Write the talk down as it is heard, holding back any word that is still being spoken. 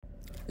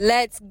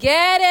Let's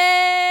get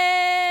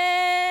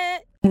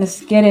it.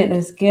 Let's get it.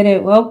 Let's get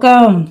it.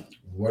 Welcome.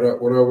 What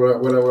up? What up? What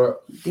up? What up? What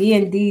up?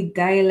 D&D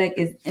Dialect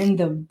is in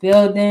the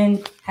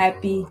building.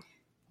 Happy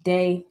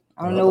day.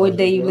 I don't know what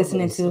day you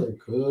listening to.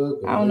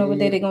 I don't know what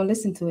day they're going to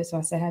listen to it, so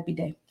I said happy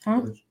day.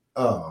 Huh?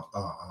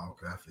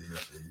 Okay. I feel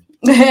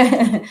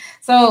you.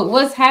 So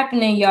what's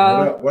happening,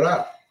 y'all? What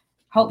up?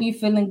 Hope you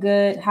feeling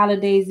good.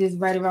 Holidays is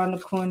right around the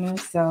corner,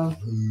 so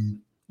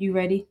you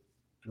ready?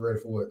 You ready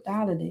for what? The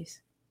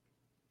holidays.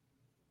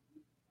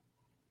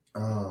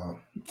 I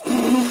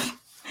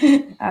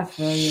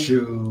feel you.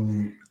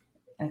 Shoot.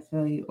 I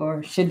feel you.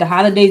 Or should the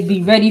holidays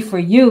be ready for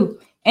you?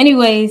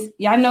 Anyways,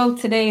 y'all know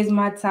today is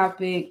my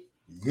topic.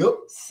 Yep.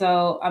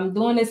 So I'm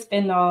doing a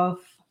spinoff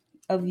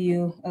of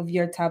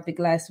your topic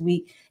last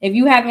week. If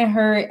you haven't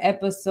heard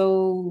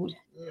episode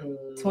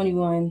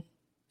 21,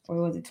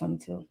 or was it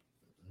 22?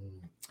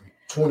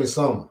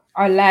 20-something.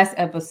 Our last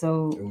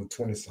episode. It was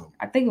 20-something.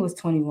 I think it was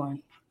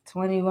 21.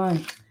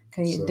 21.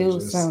 Can you do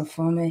something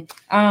for me?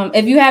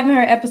 If you haven't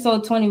heard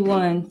episode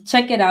 21,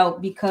 check it out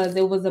because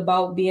it was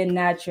about being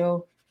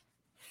natural.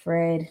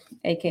 Fred,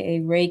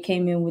 aka Ray,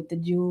 came in with the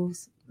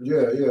jewels.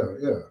 Yeah.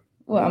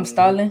 Well, I'm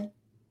stalling.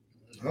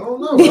 I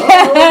don't know.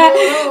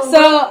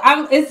 So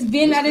it's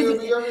being that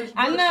is.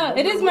 I know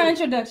it is my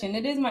introduction.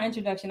 It is my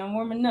introduction. I'm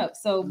warming up.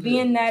 So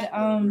being that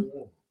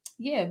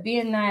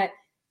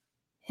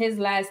his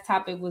last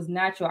topic was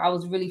natural, I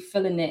was really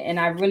feeling it, and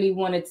I really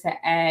wanted to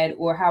add,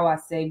 or how I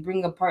say,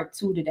 bring a part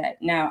 2 to that.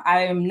 Now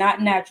I am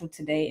not natural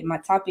today, and my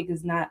topic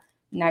is not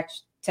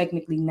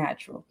technically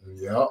natural.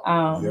 Yeah.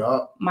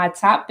 My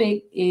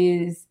topic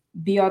is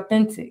be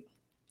authentic,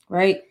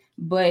 right?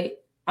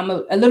 But I'm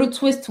a little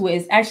twist to it.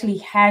 It's actually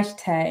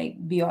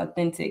hashtag be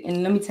authentic.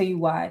 And let me tell you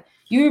why.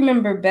 You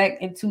remember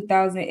back in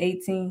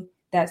 2018,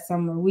 that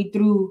summer, we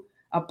threw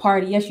a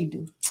party. Yes, you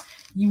do.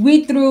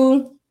 We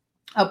threw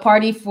a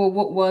party for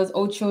what was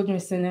Old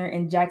Children's Center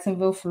in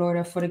Jacksonville,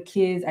 Florida, for the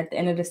kids at the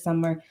end of the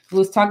summer. We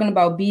was talking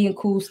about being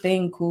cool,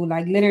 staying cool,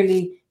 like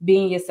literally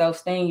being yourself,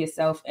 staying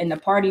yourself. And the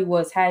party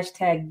was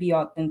hashtag be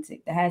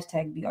authentic, the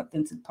hashtag be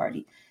authentic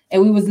party.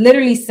 And we was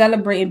literally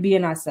celebrating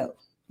being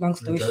ourselves. Long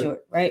story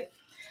short, right?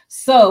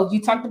 So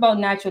you talked about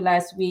natural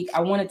last week.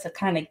 I wanted to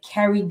kind of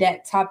carry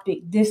that topic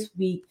this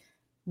week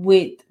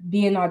with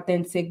being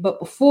authentic. But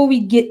before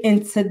we get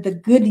into the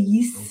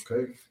goodies.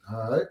 Okay.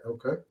 All right.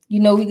 Okay. You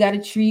know, we got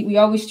to treat. We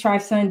always try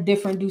something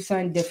different, do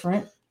something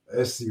different.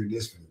 Let's see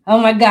this one. Oh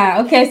my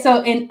God. Okay.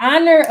 So in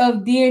honor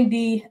of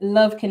D&D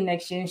Love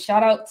Connection,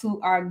 shout out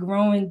to our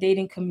growing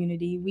dating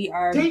community.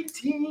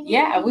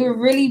 We're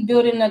really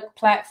building a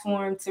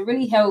platform to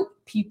really help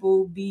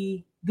people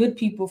be good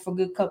people for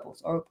good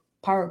couples, or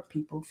power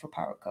people for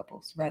power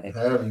couples, rather.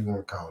 However you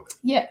want to call it.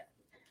 Yeah.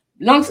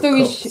 Long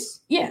story short,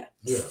 yeah.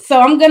 So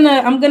I'm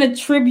gonna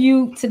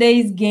tribute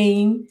today's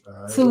game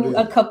to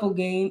a couple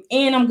game,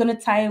 and I'm gonna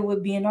tie it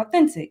with being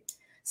authentic.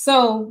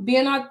 So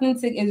being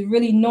authentic is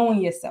really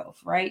knowing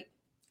yourself, right?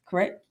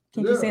 Correct?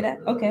 Can you say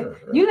that? Okay.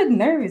 Yeah. You look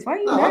nervous. Why are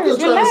you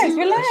nervous? Relax.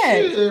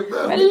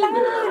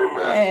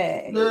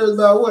 Nervous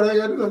about what? I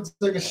gotta do to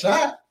take a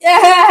shot. Yeah.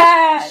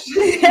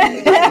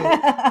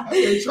 I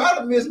ain't try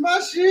to miss my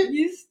shit.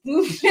 You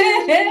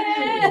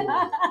stupid.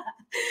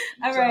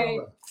 All right.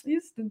 You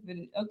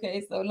stupid.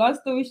 Okay, so long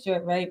story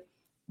short, right?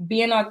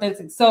 Being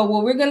authentic. So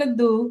what we're going to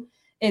do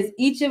is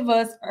each of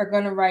us are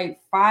going to write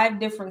 5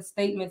 different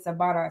statements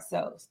about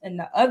ourselves. And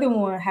the other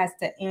one has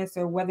to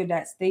answer whether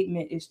that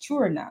statement is true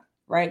or not,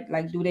 right?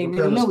 Like, do they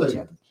really know each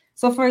other?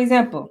 So, for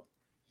example,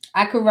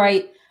 I could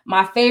write,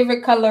 my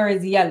favorite color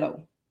is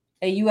yellow.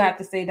 And you have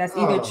to say that's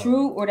either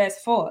true or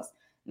that's false.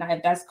 Now,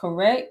 if that's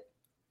correct,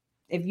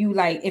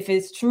 if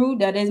it's true,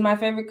 that is my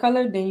favorite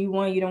color, then you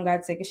don't got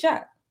to take a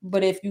shot.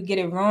 But if you get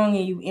it wrong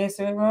and you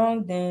answer it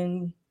wrong,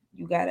 then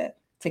you got to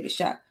take a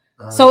shot.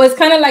 So it's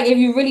kind of like if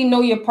you really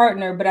know your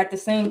partner, but at the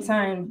same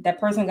time, that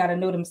person got to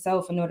know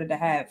themselves in order to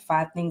have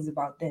 5 things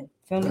about them.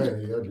 Feel me?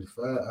 Hey, that'd be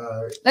 5.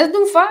 All right. Let's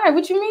do 5.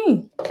 What you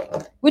mean?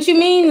 What you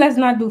mean let's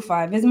not do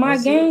 5? It's my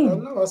game.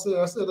 I said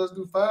let's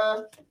do 5.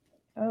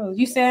 Oh,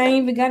 you said I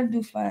ain't even got to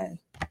do 5.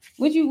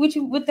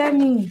 What that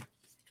mean?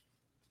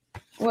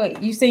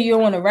 What, you say you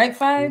don't want to write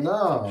 5?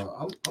 No,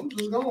 I'm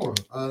just going.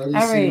 All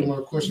right.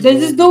 Let's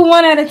just do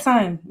one at a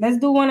time. Let's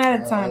do one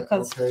at a time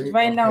because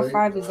writing down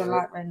 5 is a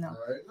lot right now.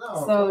 All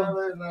right. So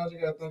right now, you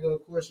gotta think of a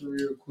question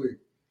real quick.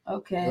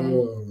 Okay.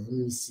 Let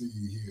me see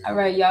here. All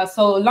right, y'all.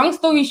 So long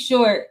story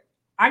short,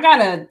 I got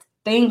a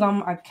thing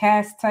on a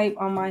cast type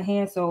on my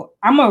hand, so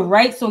I'm gonna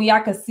write so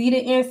y'all can see the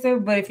answer.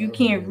 But if you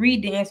can't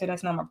read the answer,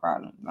 that's not my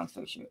problem. Long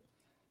story short.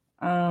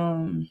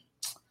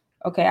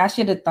 Okay, I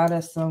should have thought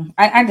of some.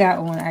 I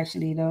got one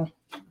actually though.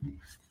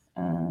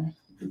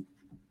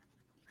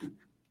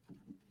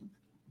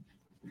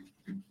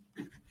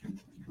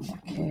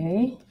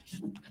 Okay.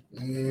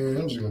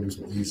 Yeah, I'm just gonna do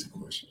some easy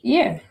questions.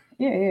 Yeah.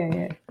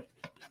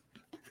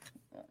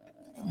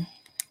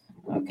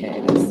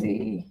 Okay, let's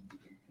see.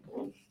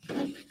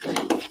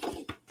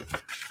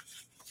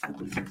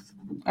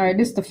 All right,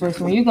 this is the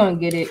first one. You're gonna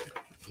get it.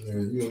 Yeah,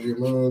 you gonna get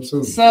mine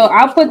too. So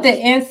I'll put the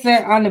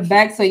answer on the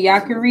back so y'all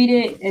can read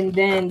it, and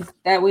then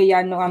that way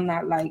y'all know I'm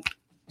not like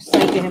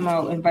psyching him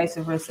out and vice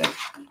versa.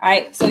 All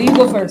right, so you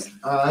go first.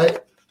 All right.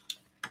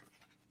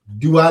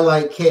 Do I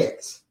like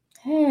cats?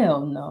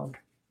 Hell no.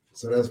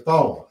 So that's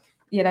false.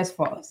 Yeah, that's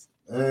false.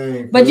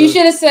 Dang, but you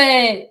should have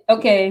said,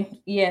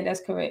 okay, yeah,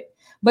 that's correct.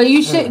 But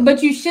you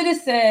should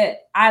have said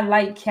I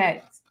like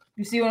cats.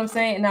 You see what I'm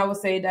saying? And I would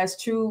say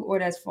that's true or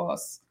that's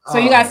false. So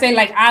you gotta say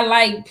like I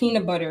like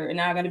peanut butter, and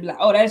I gotta be like,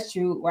 oh, that's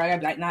true, or I gotta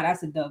be like, nah,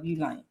 that's a dub. You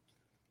lying.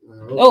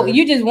 Okay. Oh,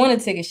 you just want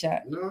to take a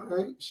shot. No,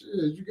 ain't shit.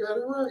 You got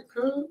it right,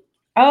 cuz.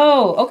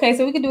 Oh, okay.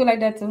 So we can do it like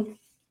that too.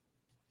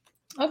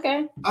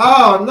 Okay.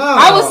 Oh no!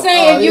 I was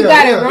saying if you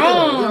got it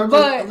wrong, yeah.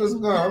 but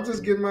I'm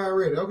just getting mine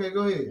ready. Okay,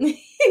 go ahead.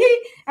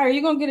 All right,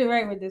 you're gonna get it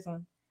right with this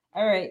one.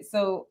 All right.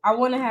 So I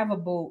want to have a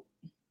boat.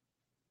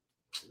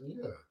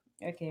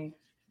 Yeah. Okay,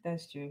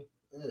 that's true.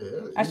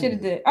 Yeah, I should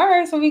have did. All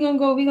right, so we're gonna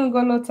go a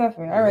little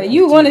tougher. All right, he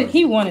won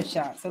a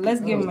shot, so let's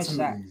give him a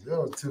shot.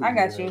 I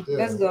got you.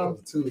 Let's go.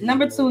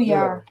 Number 2,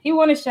 y'all. He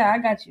won a shot. I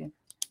got you.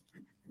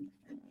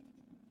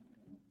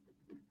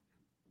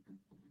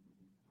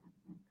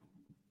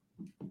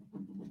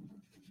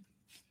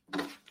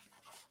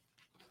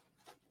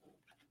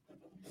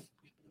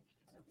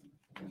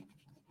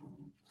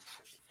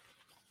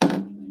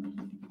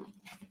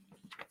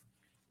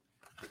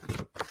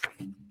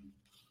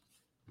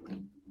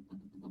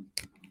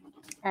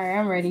 All right,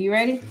 I'm ready. You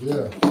ready?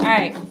 Yeah. All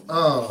right.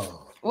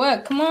 Oh.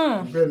 What? Come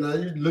on. Now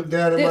you look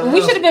down at my We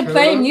should have been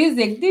playing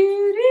music.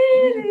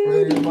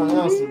 Playing my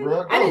answer,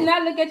 bro. I did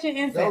not look at your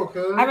answer.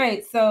 All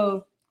right,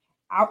 so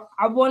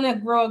I want to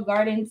grow a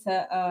garden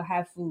to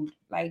have food,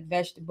 like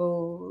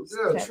vegetables.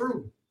 Yeah,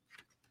 true.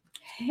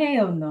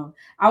 Hell no.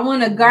 I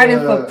want a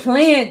garden for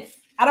plants.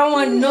 I don't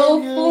want no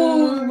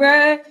food,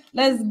 bruh.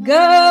 Let's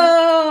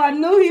go. I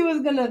knew he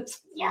was gonna.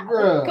 Yeah,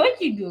 of course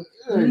you do.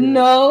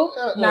 No,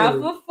 not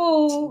for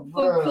food,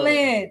 for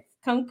plants.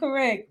 Come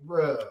correct,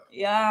 bruh.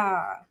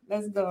 Yeah,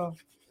 let's go.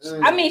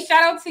 I mean,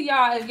 shout out to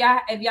y'all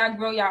if y'all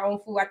grow your own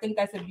food. I think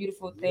that's a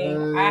beautiful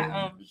thing.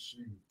 I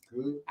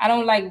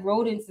don't like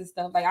rodents and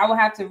stuff. Like I would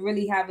have to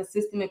really have a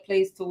system in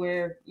place to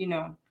where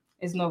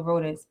there's no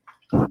rodents.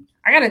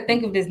 I gotta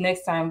think of this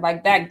next time.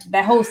 Like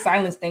that whole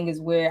silence thing is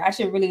weird. I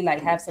should really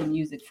like have some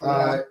music for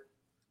y'all. Right.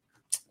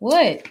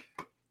 What?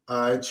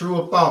 All right, true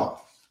or false?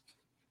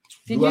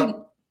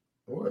 What?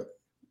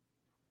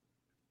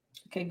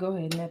 Okay, go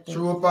ahead. Nothing.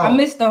 True or false? I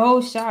missed the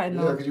whole shot.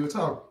 Yeah, because you were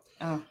talking.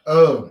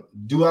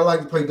 Do I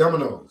like to play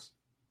dominoes?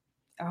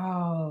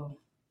 Oh.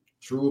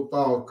 True or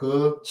false,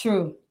 cuz?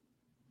 True.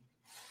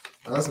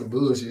 That's some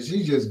bullshit.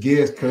 She just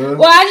guessed, cuz.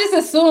 Well, I just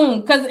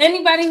assume because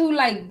anybody who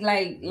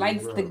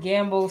likes the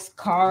gamble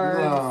cards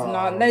and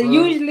all that,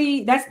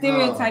 usually that's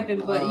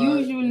stereotyping, but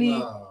usually.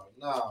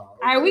 All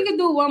right, we can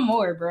do one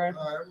more, bro. All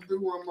right, let's do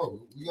one more.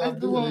 We gotta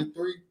do it in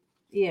 3.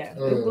 Yeah,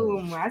 let's do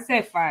one more. I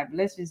said 5.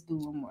 Let's just do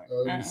one more.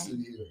 Let me see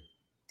here.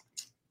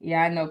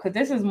 Yeah, I know, because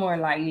this is more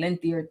like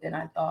lengthier than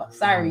I thought.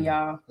 Sorry,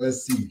 y'all.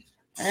 Let's see.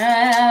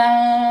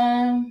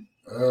 Let's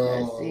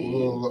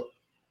see.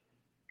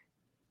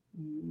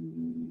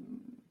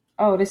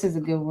 Oh, this is a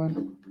good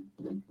one.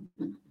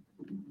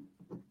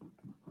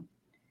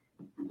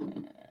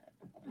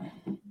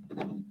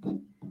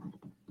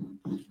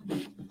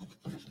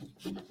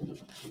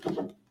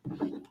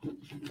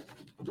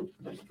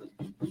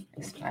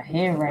 It's my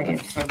handwriting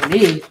for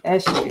me.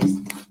 That shit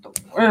is the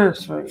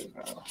worst right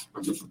now.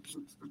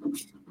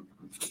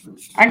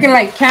 I can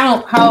like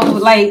count how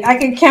like I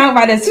can count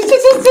by this.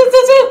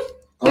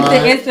 What the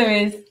answer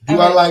is. Do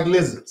I like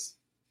lizards?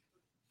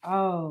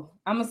 Oh,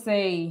 I'm gonna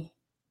say.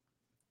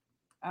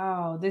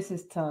 Oh, this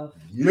is tough.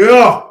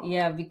 Yeah.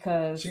 Yeah,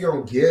 because she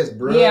gonna guess,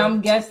 bro. Yeah,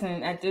 I'm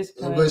guessing at this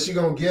point. But she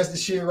gonna guess the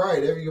shit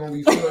right. Every gonna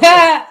be fucked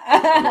up.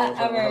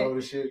 All right. Hold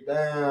the shit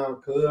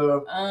down, cuz.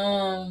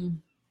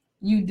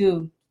 You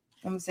do.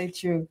 I'm gonna say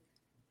true.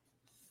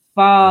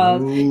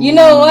 False. You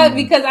know what?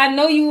 Because I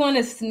know you want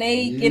a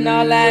snake and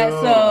all that,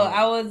 so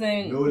I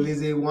wasn't. No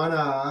lizard want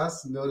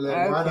us. No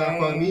lizard want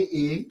for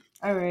me.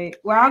 All right.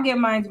 Well, I'll get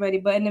mine ready.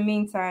 But in the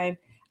meantime,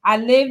 I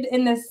lived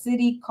in a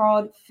city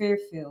called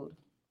Fairfield.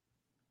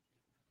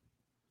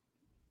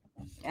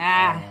 All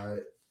right.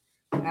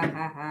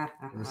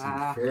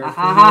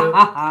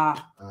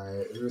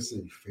 Let's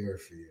see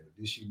Fairfield.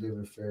 Did she live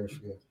in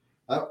Fairfield?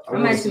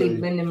 I'm actually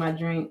blending my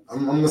drink.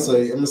 I'm gonna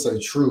say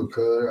true,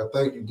 cuz I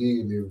think you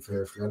did live in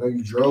Fairfield. I know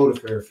you drove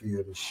to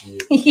Fairfield and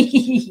shit.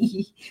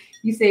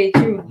 You say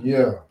true.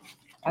 Yeah.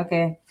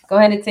 Okay. Go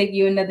ahead and take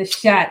you another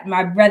shot,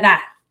 my brother.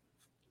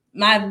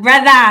 My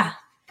brother.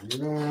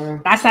 Yeah.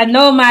 That's I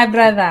know my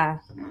brother.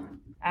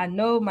 I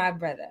know my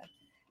brother.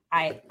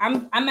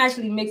 I'm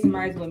actually mixing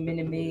mine with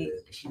Minute Maid.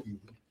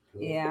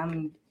 Yeah,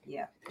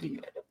 you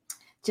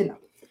know.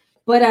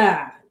 But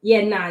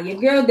your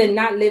girl did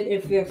not live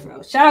in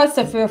Fairfield. Shout out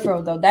to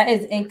Fairfield though. That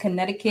is in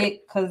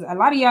Connecticut, because a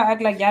lot of y'all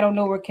act like y'all don't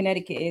know where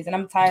Connecticut is, and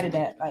I'm tired of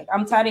that. Like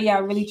I'm tired of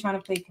y'all really trying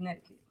to play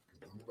Connecticut.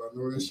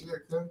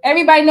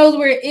 Everybody knows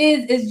where it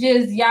is. It's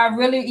just y'all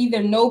really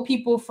either know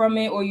people from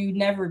it or you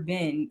never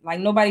been. Like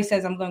nobody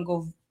says I'm gonna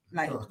go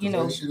like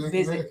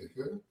visit.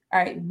 All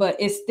right, but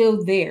it's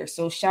still there.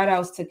 So shout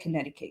outs to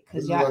Connecticut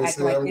because y'all act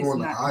like it's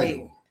not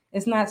there.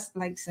 It's not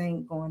like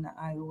saying going to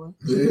Iowa.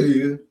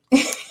 Yeah.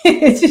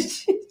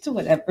 It's just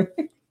whatever.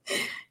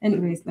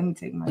 Anyways, let me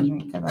take my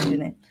drink because I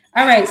didn't.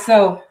 All right,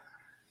 so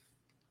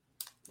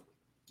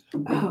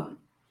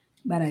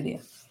bad idea.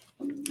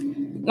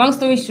 Long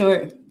story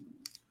short,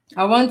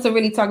 I wanted to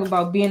really talk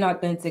about being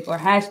authentic or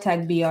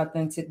hashtag be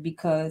authentic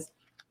because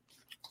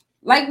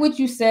like what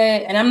you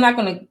said, and I'm not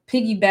going to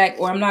piggyback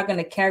or I'm not going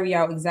to carry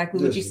out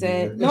exactly what you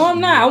said. No, I'm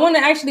not. I want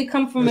to actually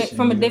come from it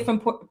from a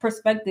different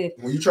perspective.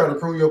 When you try to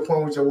prove your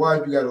point with your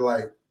wife, you got to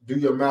like do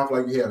your mouth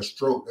like you had a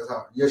stroke. That's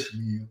how. Yes,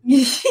 you.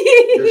 Yes,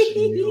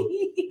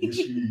 you. Yes,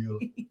 you.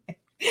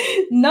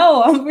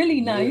 No, I'm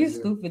really not. You're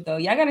stupid though.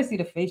 Y'all got to see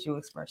the facial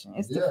expression.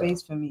 It's the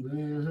face for me.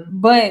 Mm-hmm.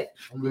 But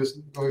I'm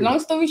listening. Long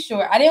story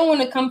short, I didn't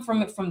want to come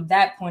from it from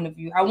that point of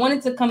view. I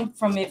wanted to come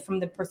from it from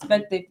the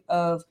perspective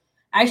of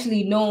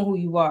actually knowing who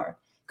you are.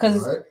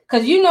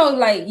 Because you know,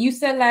 like you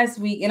said last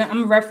week, and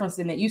I'm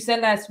referencing it. You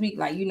said last week,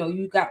 like, you know,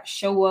 you got to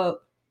show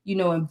up, you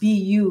know, and be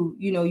you,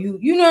 you know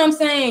what I'm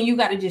saying? You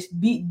got to just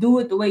do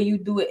it the way you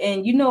do it.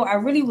 And, you know, I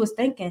really was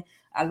thinking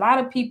a lot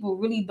of people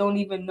really don't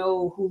even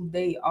know who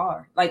they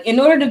are. Like, in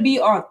order to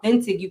be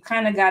authentic, you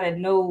kind of got to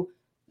know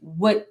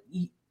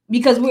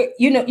because we're,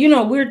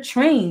 we're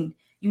trained.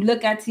 You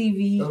look at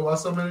TV. That's why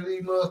so many of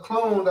these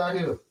cloned out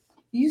here.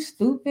 You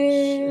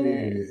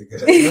stupid.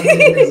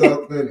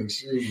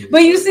 Shit.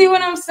 But you see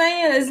what I'm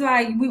saying? It's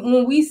like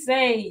when we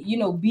say, you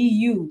know, be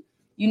you,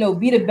 you know,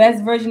 be the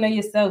best version of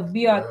yourself,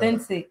 be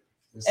authentic.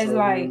 It's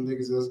like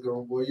niggas that's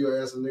going, boy, you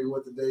ask a nigga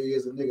what the day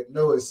is, a nigga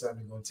know it's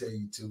something gonna tell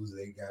you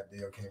Tuesday,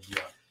 goddamn can't be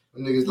out.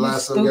 Them niggas lie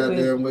so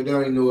goddamn, but they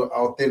don't even know what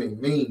authentic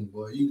mean,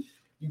 boy. You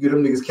get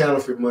them niggas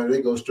counterfeit money,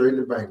 they go straight in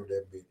the bank with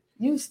that bitch.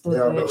 You stupid. They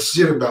don't know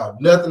shit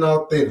about nothing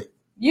authentic.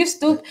 You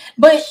stupid.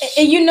 But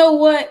and you know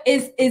what?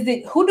 Is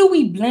it who do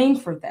we blame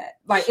for that?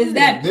 Like, is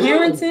that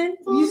parenting?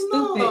 You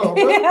stupid. No,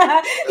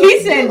 he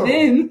said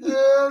them.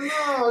 Hell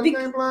no. You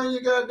can't blame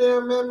your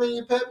goddamn mamma and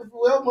your papa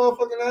for that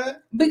motherfucking ass.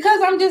 Because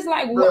I'm just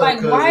like,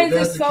 why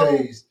is it so?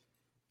 Case,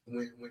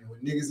 when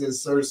niggas in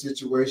certain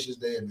situations,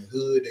 they in the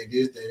hood, they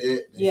this, they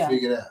that, they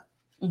figure it out.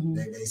 Mm-hmm.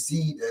 They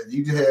see that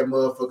you just have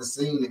motherfuckers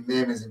seeing that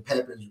mammas and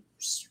papas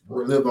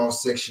live on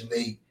Section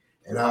 8.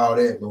 And all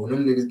that, but when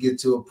them niggas get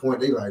to a point,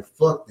 they like,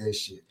 fuck that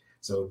shit.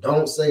 So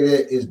don't say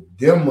that it's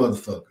them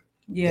motherfucker.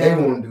 Yeah.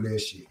 They want to do that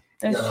shit.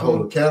 That's gotta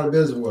hold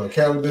accountability. Well,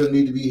 accountability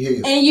need to be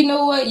held. And you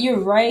know what?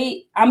 You're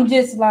right. I'm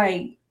just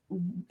like,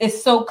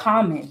 it's so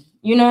common.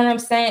 You know what I'm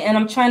saying? And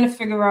I'm trying to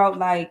figure out,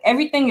 like,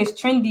 everything is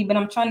trendy, but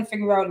I'm trying to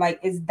figure out, like,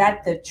 is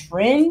that the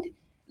trend?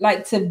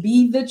 Like, to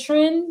be the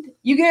trend?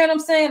 You get what I'm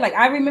saying? Like,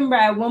 I remember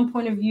at one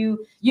point of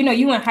view, you know,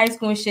 you in high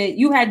school and shit,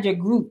 you had your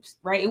groups,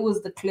 right? It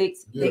was the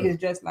cliques, niggas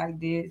dressed like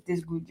this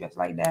group dressed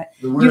like that.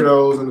 The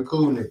weirdos and the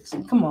cool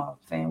niggas. Come on,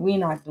 fam. We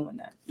not doing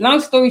that. Long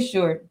story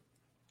short,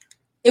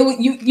 it was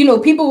you know,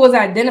 people was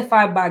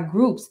identified by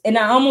groups. And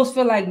I almost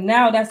feel like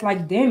now that's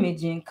like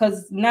damaging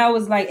because now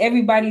it's like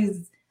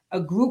everybody's a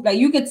group. Like,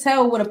 you could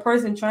tell what a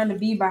person trying to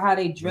be by how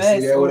they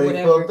dress or whatever.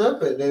 They fucked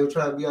up at. They were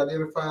trying to be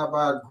identified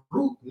by a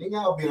group. Nigga,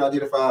 I'll be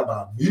identified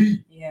by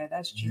me. Yeah,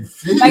 that's true.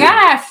 Like,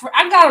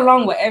 I got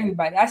along with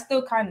everybody. I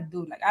still kind of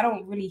do. Like, I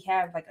don't really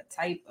have like a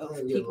type of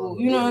people.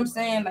 You know what I'm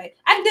saying? Like,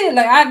 I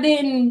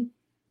didn't.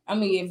 I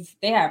mean, if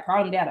they had a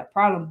problem, they had a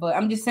problem. But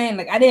I'm just saying,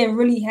 like, I didn't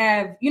really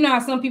have. You know how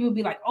some people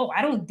be like, oh,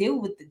 I don't deal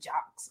with the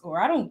jocks, or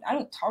I don't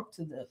talk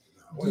to the.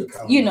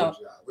 You know.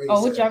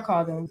 Oh, what y'all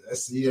call them?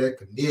 Let's see that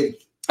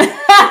Connecticut.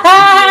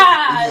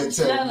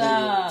 Shut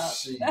up.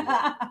 Shit.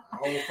 I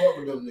don't fuck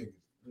with them niggas.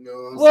 You know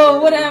what I'm well,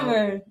 saying?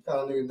 Whatever.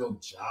 Call niggas no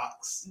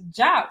jocks.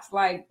 Jocks,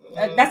 like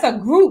that's a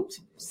group.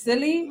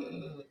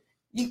 Silly.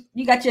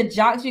 You got your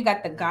jocks. You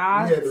got the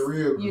guys. We had the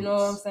real groups. You know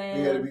what I'm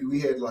saying? We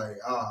had like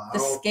the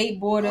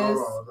skateboarders.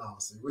 No,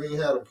 see, we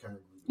ain't had them kind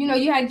of groups. You know,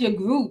 you had your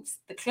groups,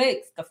 the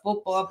cliques, the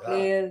football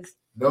players.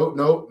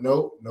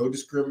 No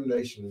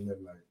discrimination in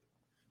that life.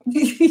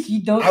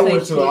 You don't. I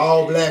went to an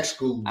all-black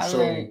school, all so.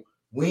 Right.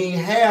 We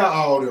ain't had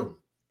all them.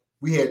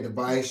 We had the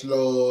Vice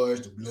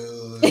Lords, the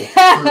Bloods, the Crips.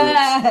 We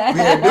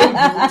had them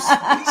groups.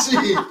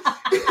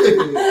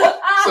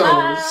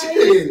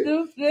 Shit.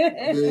 Stupid.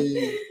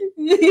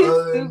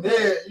 Other than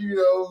that, you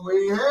know, we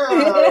ain't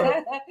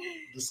had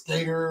the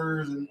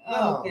skaters. And,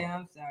 okay,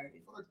 I'm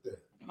sorry. Fuck that.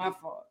 My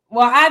fault.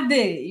 Well, I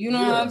did. You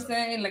know what I'm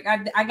saying? Like,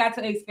 I got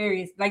to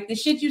experience. Like, the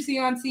shit you see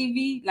on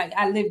TV, like,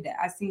 I lived that.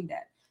 I seen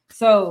that.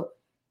 So,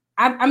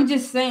 I'm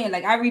just saying,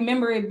 like, I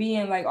remember it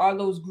being like all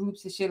those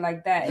groups and shit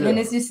like that. And then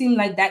it just seemed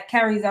like that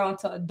carries out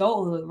into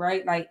adulthood,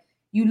 right? Like,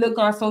 you look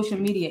on social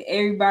media,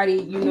 everybody,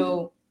 you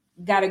know,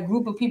 got a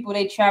group of people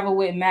they travel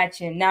with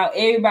matching. Now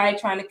everybody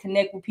trying to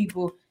connect with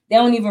people they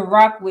don't even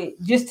rock with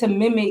just to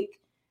mimic,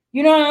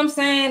 you know what I'm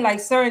saying? Like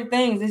certain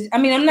things.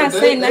 I'm not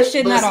saying that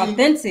shit not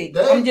authentic.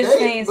 I'm just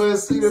saying a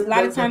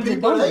lot of times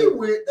it don't.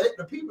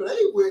 The people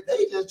they with,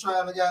 they just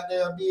trying to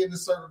goddamn be in the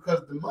circle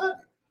because of the money.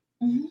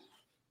 Mm-hmm.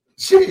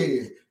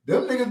 Shit.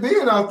 Them niggas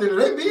being out there,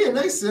 they being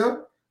they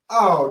self.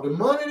 Oh, the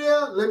money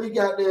there. Let me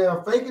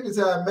goddamn fake it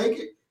until I make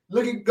it.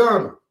 Look at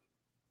Gunna.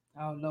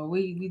 Oh no,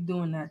 we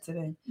doing that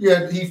today.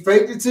 Yeah, he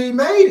faked it till he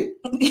made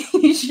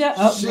it. Shut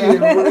up, shit.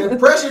 Bro. When that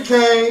pressure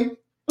came,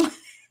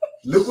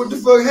 look what the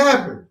fuck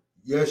happened.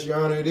 Yes, Your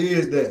Honor, it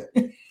is that.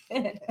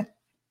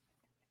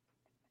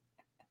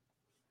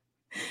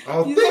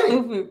 Authentic. You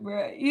stupid,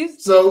 bro. You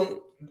stupid.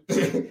 So,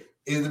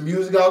 is the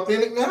music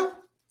authentic now?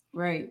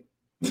 Right.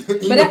 but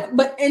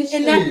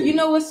that, you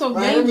know what's so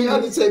dangerous? I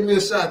need to take me a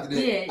shot to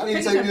that. Yeah, I need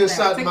to take me a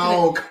shot to my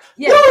own.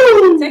 Yeah,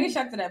 take a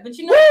shot to that. But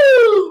you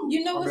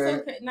know what's so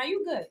crazy? Now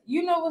you good.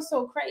 You know what's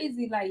so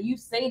crazy? Like you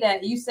say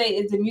that, you say,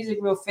 is the music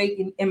real fake?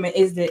 And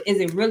is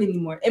it really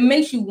anymore? It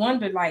makes you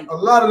wonder. Like a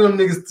lot of them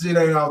niggas shit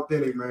ain't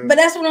authentic, man. But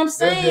that's what I'm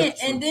saying.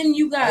 And then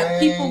you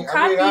got people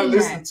copying that. I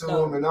listen to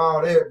them and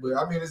all that, but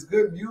I mean, it's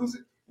good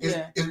music.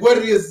 It's what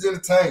it is. It's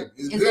entertainment.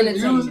 It's good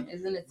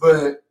music.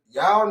 But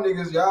y'all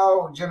niggas,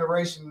 y'all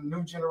generation,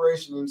 new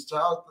generation, and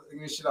y'all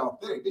think this shit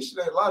authentic.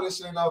 A lot of this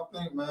shit ain't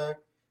authentic, man.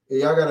 And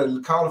y'all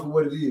gotta call it for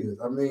what it is.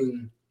 I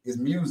mean, it's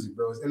music,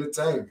 bro. It's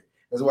entertainment.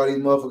 That's why these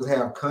motherfuckers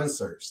have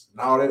concerts and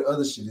all that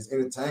other shit. It's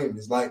entertainment.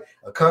 It's like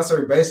a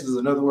concert basically is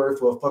another word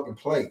for a fucking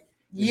play.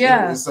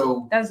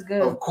 So that's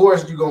good. Of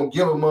course, you're gonna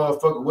give a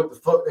motherfucker what the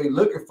fuck they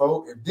looking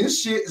for. If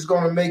this shit is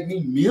gonna make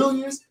me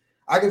millions,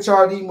 I can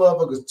charge these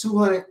motherfuckers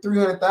 200,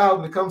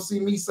 300,000 to come see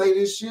me say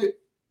this shit.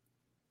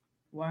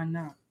 Why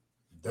not?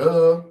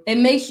 Duh. It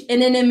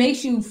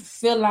makes you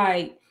feel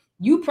like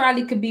you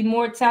probably could be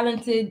more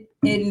talented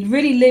and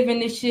really living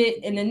this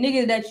shit, and the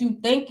niggas that you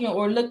thinking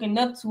or looking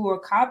up to or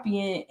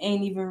copying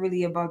ain't even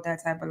really about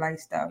that type of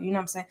lifestyle. You know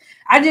what I'm saying?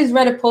 I just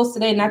read a post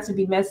today, not to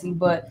be messy,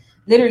 but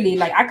literally,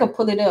 like I could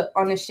pull it up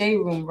on the Shade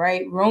Room,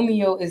 right?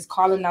 Romeo is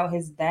calling out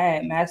his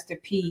dad, Master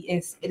P,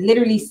 is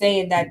literally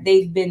saying that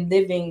they've been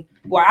living.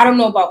 Well, I don't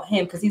know about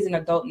him because he's an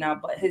adult now,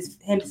 but his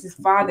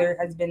father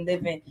has been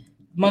living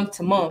month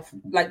to month,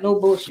 like no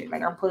bullshit.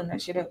 Like I'm pulling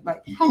that shit up.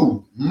 Like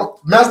who?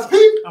 Master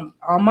P?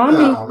 Mommy.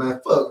 Nah,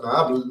 man, fuck no.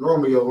 I believe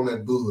Romeo on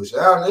that bullshit.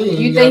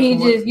 You think he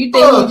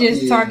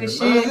just talking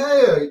shit?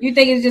 Hell. You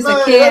think it's just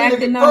a kid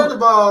acting up? First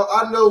of all,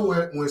 I know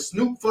when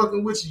Snoop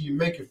fucking with you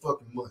making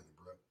fucking money,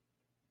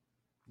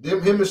 bro.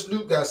 Him and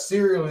Snoop got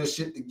cereal and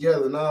shit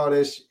together and all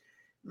that shit.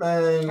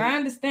 Man, I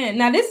understand.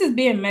 Now this is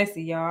being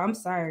messy, y'all. I'm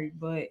sorry,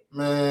 but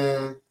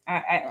man,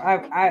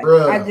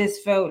 I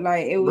just felt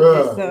like it was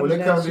just something. When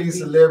it comes to these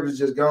celebrities,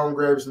 just go and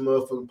grab some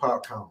motherfucking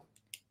popcorn.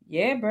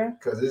 Yeah, bro.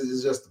 Because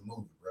it's just a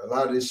movie, bro. A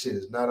lot of this shit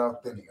is not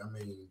authentic. I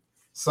mean,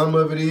 some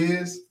of it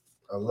is,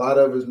 a lot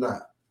of it's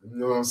not. You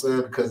know what I'm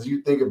saying? Because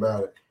you think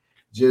about it,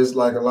 just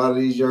like a lot of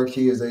these young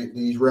kids,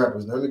 these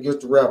rappers, nothing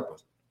against the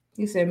rappers.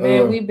 He said,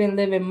 man, we've been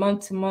living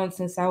month to month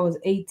since I was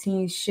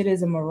 18. Shit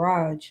is a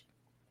mirage.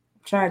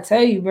 I'm trying to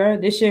tell you, bro,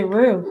 this shit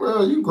real.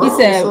 Well, you grown, he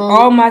said, son.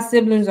 All my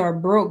siblings are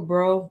broke,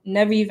 bro.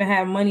 Never even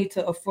had money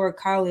to afford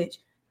college.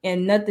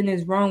 And nothing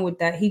is wrong with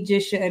that. He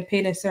just shouldn't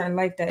paint a certain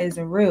life that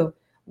isn't real.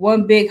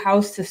 One big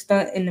house to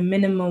stunt in the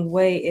minimum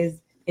way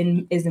is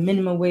the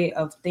minimum way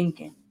of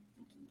thinking.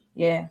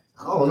 Yeah.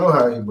 I don't know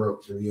how he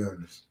broke, to be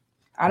honest.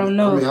 I don't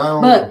know. I mean, I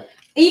don't know.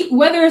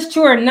 Whether it's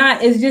true or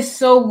not, it's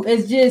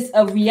just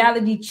a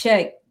reality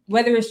check.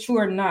 Whether it's true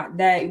or not,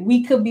 that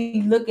we could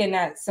be looking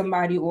at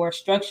somebody or a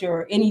structure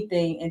or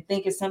anything and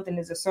thinking something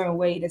is a certain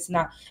way that's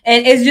not.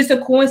 And it's just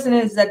a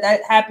coincidence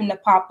that happened to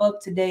pop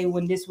up today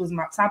when this was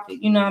my topic.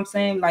 You know what I'm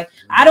saying? Like,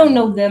 I don't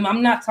know them.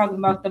 I'm not talking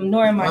about them,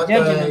 nor am I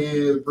judging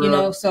them. You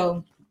know,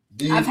 so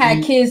I've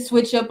had kids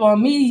switch up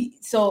on me.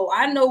 So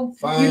I know,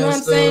 you know what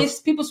I'm saying?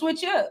 People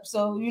switch up.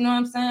 So, you know what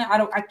I'm saying?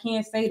 I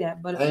can't say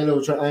that. But I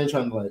ain't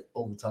trying to like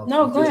over talk.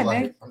 No, go ahead,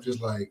 man. I'm just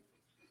like,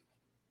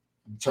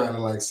 trying to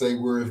like say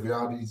words for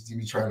y'all need to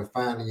be trying to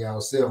find in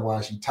y'allself while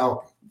she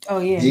talking. Oh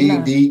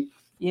yeah, deep,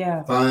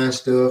 yeah, find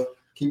stuff.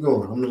 Keep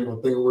going. I'm just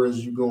gonna think of words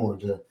as you going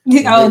to.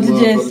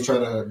 Just try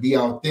to be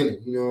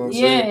authentic. You know what I'm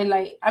saying? Yeah,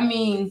 like I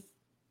mean,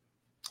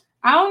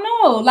 I don't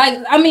know. Like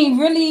I mean,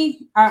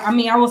 really,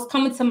 I was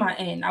coming to my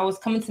end.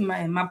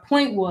 My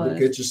point was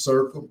look at your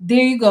circle. There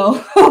you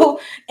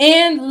go,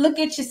 and look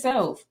at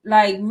yourself.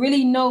 Like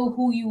really know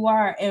who you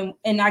are,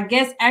 and I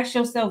guess ask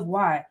yourself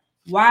why.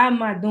 Why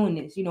am I doing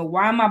this? You know,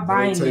 why am I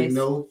buying this?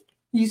 No.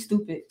 You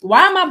stupid.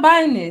 Why am I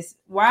buying this?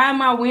 Why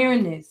am I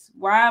wearing this?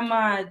 Why am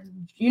I,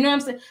 you know what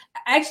I'm saying?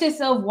 Ask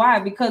yourself why,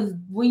 because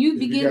when you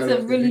begin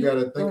to really. You got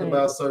to think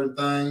about certain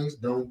things.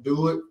 Don't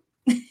do it.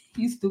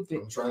 You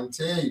stupid. I'm trying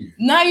to tell you.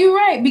 No, you're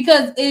right.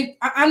 Because if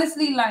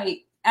honestly,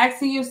 like,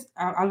 asking you,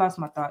 I lost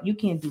my thought. You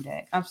can't do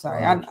that. I'm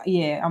sorry.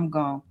 I'm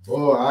gone.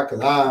 Boy,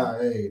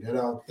 that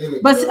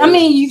authentic. But I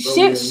mean, you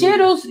share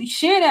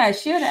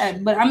that.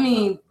 But I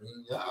mean,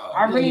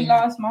 I really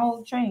lost my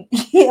whole train.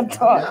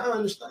 I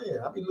understand.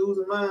 I be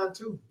losing mine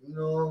too. You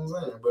know what I'm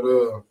saying?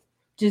 But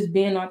just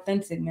being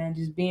authentic, man.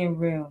 Just being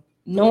real.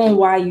 Knowing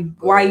why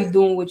you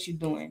doing what you're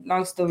doing.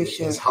 Long story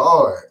short. It's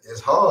hard. It's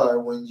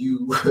hard when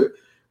you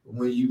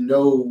when you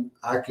know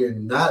I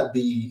can not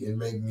be and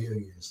make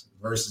millions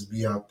versus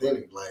be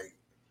authentic. Like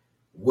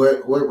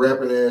what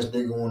rapping ass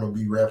nigga want to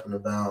be rapping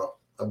about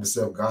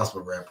except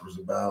gospel rappers,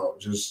 about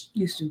just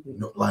you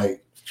stupid.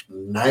 Like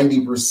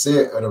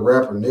 90% of the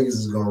rapper niggas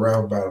is gonna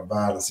rap about a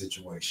violent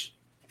situation.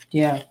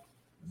 Yeah.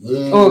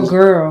 Or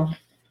girl.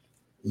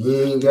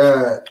 You ain't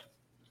got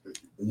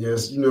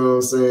just, you know what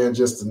I'm saying,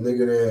 just a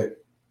nigga that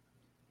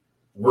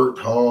worked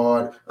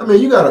hard. I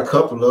mean, you got a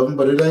couple of them,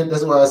 but it ain't.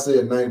 That's why I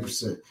said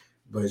 90%.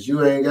 But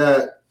you ain't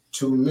got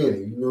too many.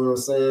 You know what I'm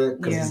saying?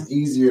 Because it's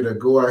easier to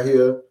go out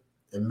here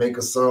and make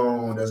a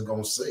song that's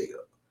gonna sell.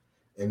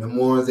 And the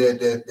ones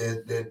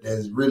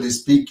that's really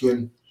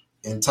speaking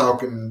and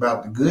talking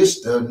about the good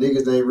stuff,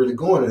 niggas ain't really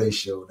going to their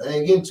show. They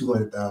ain't getting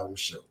 200,000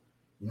 show.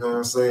 You know what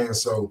I'm saying?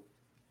 So,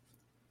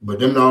 but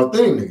them not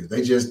authentic niggas.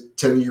 They just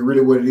telling you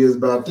really what it is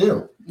about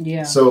them.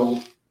 Yeah.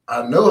 So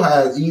I know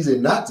how it's easy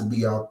not to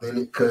be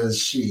authentic because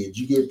shit,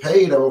 you get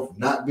paid off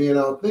not being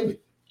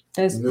authentic.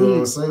 That's you know deep. What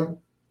I'm saying?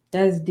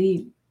 That's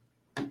deep.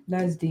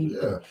 That's deep.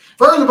 Yeah.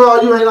 First of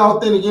all, you ain't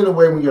authentic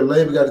anyway when your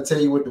label got to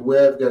tell you what to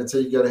wear. Got to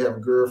tell you got to have a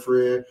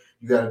girlfriend.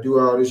 You got to do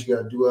all this. You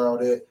got to do all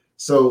that.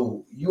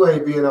 So you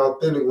ain't being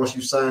authentic once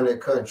you sign that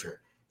contract.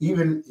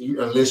 Even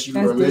unless you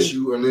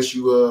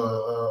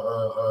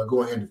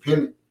going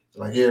independent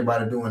like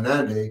everybody doing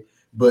nowadays.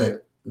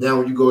 But now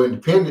when you go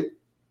independent,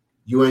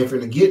 you ain't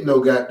finna get no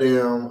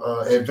goddamn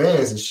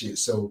advance and shit.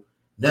 So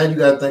now you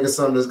got to think of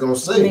something that's gonna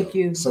save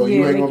you. So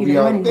you ain't gonna be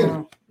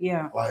authentic.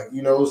 Yeah. Like,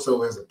 you know,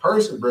 so as a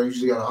person, bro, you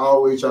just gotta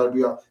always try to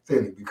be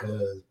authentic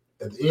because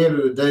at the end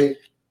of the day,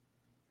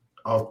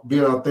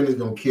 being authentic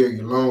is gonna carry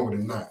you longer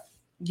than not.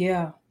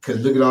 Yeah. Cause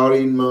look at all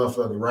these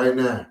motherfuckers right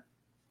now.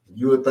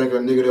 You would think a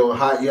nigga that was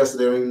hot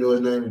yesterday don't even know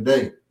his name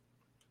today.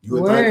 You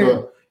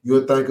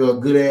would think a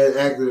good ass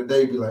actor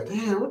today be like,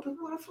 damn, what the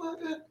fuck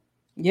that?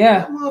 Yeah.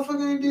 That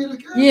motherfucker ain't did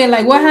it. Yeah,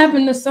 like what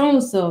happened to so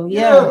and so?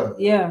 Yeah.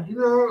 You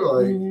know,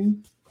 like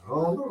I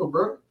don't know,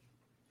 bro.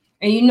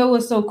 And you know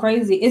what's so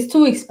crazy? It's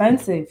too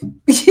expensive.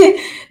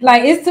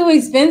 Like it's too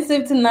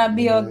expensive to not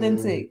be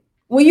authentic.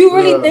 When you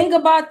really think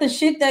about the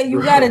shit that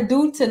you gotta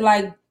do to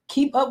like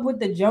keep up with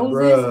the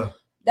Joneses,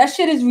 that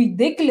shit is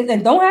ridiculous.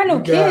 And don't have no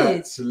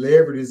kids.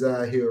 Celebrities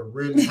out here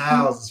renting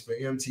houses for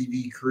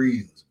MTV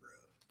Cribs, bro.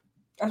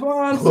 That's what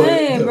I'm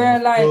saying, bro.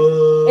 Like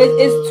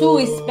it's too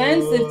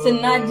expensive to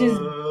not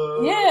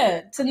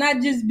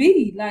just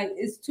be like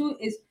it's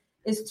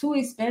too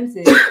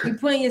expensive. You're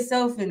putting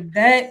yourself in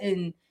debt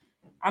and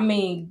I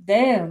mean,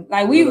 damn.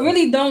 Like, we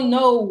really don't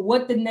know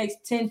what the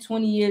next 10,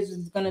 20 years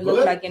is going to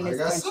look like in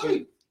this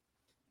country.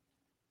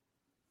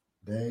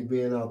 They ain't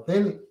being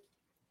authentic.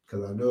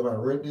 Because I know if I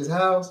rent this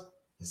house,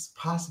 it's a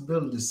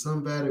possibility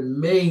somebody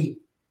may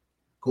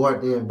go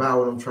out there and buy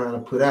what I'm trying to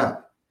put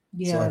out.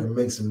 So I can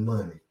make some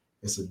money.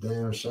 It's a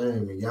damn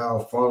shame. And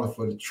y'all falling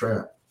for the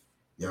trap.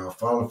 Y'all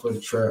falling for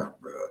the trap,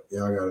 bro.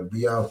 Y'all got to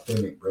be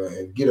authentic, bro,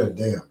 and get a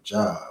damn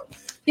job, man.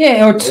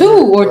 Yeah, or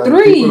two or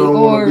three. People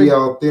don't want to be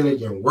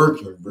authentic and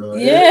working, bro.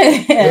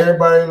 Yeah.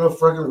 Everybody ain't no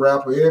fucking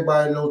rapper.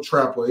 Everybody ain't no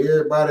trapper.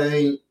 Everybody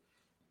ain't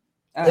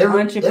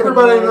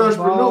everybody ain't an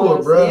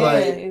entrepreneur, bro. Yeah,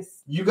 like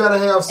you gotta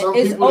have some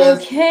people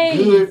that's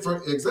good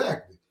for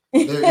exactly.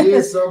 There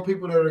is some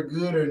people that are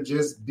good at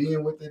just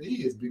being what it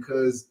is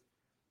because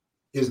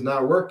it's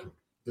not working.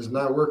 It's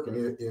not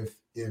working.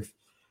 If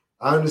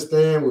I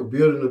understand we're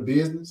building a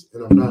business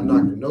and I'm not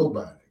knocking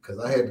nobody because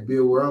I had to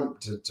build where I'm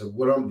to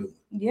what I'm doing.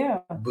 Yeah.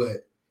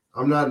 But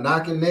I'm not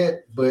knocking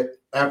that, but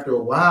after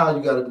a while,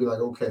 you got to be like,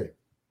 okay,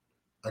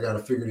 I got to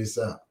figure this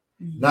out.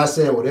 Mm-hmm. Not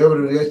saying whatever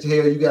the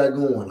hell you got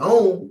going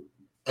on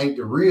ain't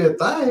the real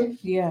thing.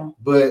 Yeah.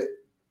 But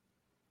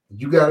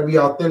you got to be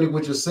authentic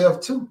with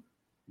yourself too.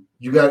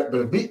 You got,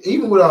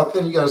 even with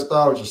authentic, you got to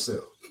start with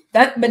yourself.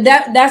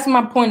 That's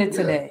my point of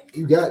today.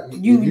 You got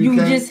you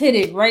just hit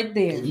it right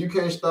there. If you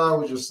can't start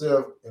with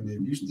yourself, and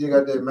if you still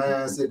got that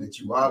mindset that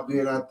you are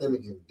being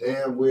authentic, and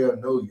damn well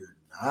know you're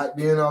not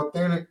being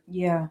authentic.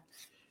 Yeah.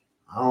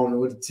 I don't know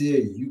what to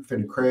tell you. You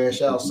finna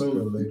crash out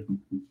sooner or later.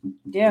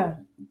 Yeah.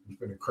 You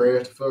finna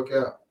crash the fuck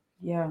out.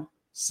 Yeah.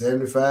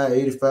 75,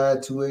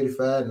 85,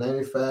 285,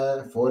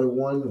 95,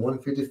 41,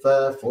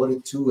 155,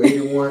 42,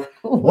 81.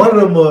 One of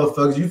them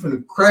motherfuckers, you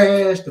finna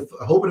crash.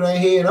 I hope it ain't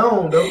head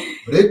on, though.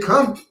 But it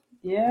coming.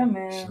 Yeah,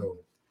 man. So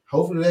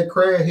hopefully that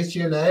crash hits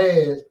you in the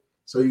ass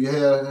so you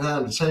have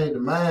time to change the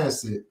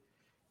mindset.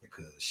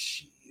 Because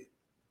shit,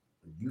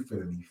 you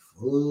finna be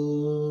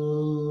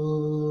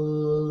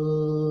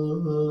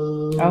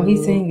Oh,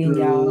 he's singing,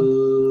 y'all.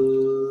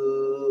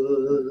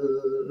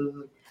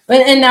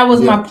 And that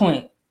was my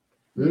point.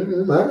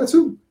 Mine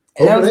too.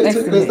 Hopefully they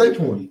took it as their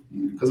point.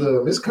 Because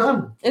it's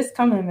coming. It's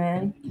coming,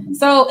 man.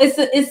 So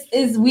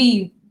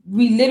we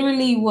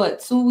literally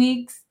 2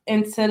 weeks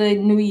into the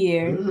new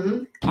year,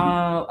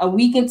 a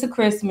week into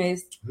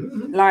Christmas.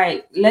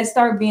 Like, let's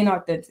start being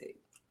authentic.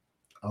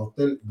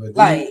 Authentic, but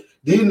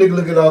these niggas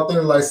look at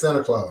authentic like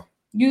Santa Claus.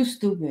 You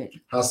stupid.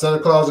 How Santa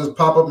Claus just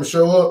pop up and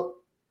show up.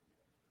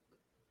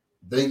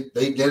 They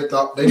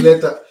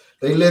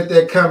let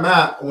that come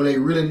out when they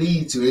really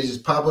need to. They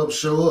just pop up,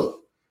 show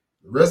up.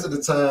 The rest of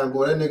the time,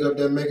 boy, that nigga up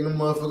there making them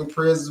motherfucking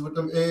presents with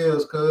them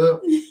L's, cuz.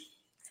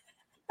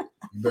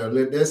 You better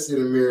let that sit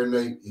and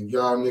marinate. If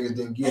y'all niggas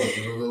didn't get it,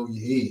 it'll go over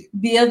your head.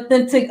 Be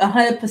authentic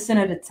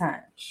 100% of the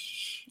time.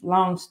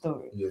 Long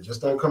story. Yeah,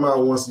 just don't come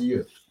out once a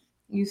year.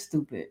 You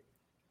stupid.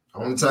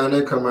 Only time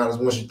they come out is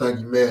once you think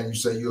you're mad and you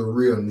say you're a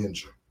real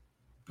ninja.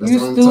 That's the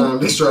only time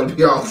they try to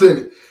be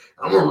authentic.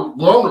 I'm the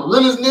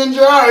realest ninja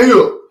out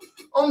here.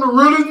 I'm the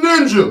realest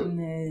ninja.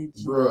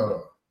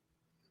 Bruh.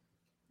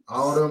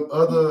 All them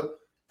other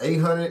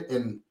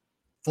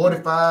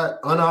 845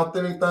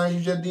 unauthentic things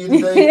you just did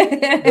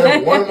today.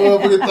 That one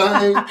motherfucking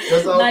thing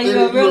that's authentic.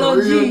 You're a real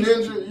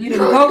ninja. You the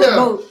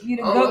goat. You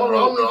the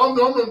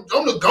goat.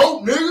 I'm the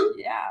goat, nigga.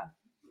 Yeah.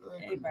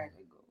 Everybody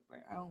the goat, bro.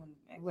 I don't want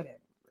to, whatever,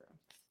 bro.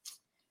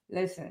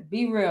 Listen,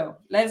 be real.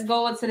 Let's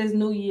go into this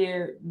new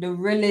year, the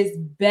realest,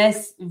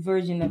 best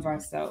version of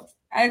ourselves.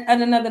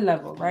 At another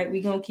level, right?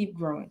 We're going to keep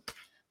growing.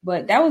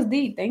 But that was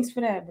deep. Thanks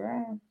for that,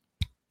 bro.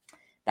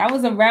 That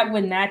was a wrap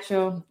with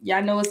Natural.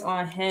 Y'all know it's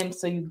on him,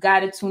 so you got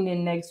to tune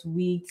in next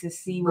week to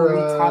see what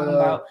we're talking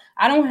about.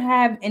 I don't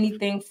have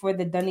anything for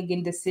the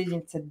Dunnigan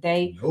decision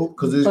today. Nope,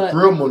 because it's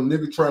grandma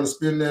nigga trying to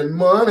spend that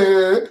money.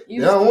 They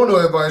don't want no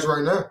advice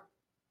right now.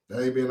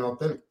 That ain't being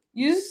authentic.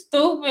 You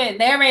stupid.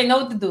 They already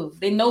know what to do.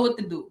 They know what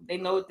to do. They're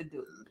going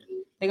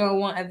to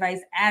want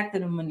advice after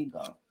the money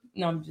gone.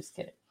 No, I'm just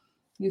kidding.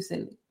 You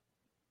silly.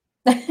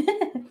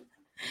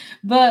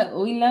 But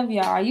we love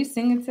y'all. Are you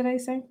singing today,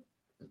 sir?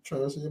 I'm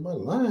trying to see my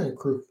line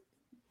crooked.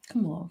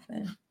 Come on,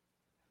 fam.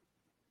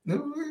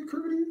 No, I ain't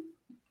crooked.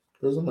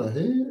 Because of my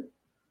head.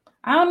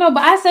 I don't know,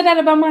 but I said that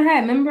about my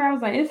hat. Remember, I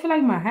was like, it feel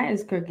like my hat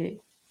is crooked.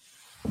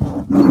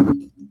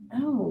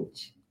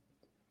 Ouch.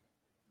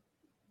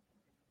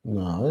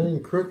 No, it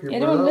ain't crooked. It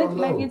don't look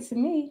like it to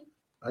me.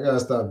 I gotta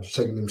stop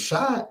taking them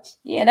shots.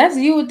 Yeah, that's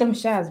you with them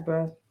shots,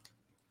 bro.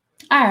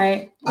 All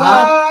right.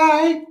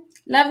 Well,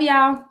 love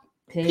y'all.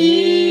 Peace.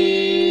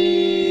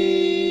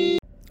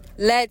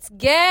 Let's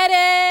get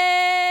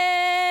it.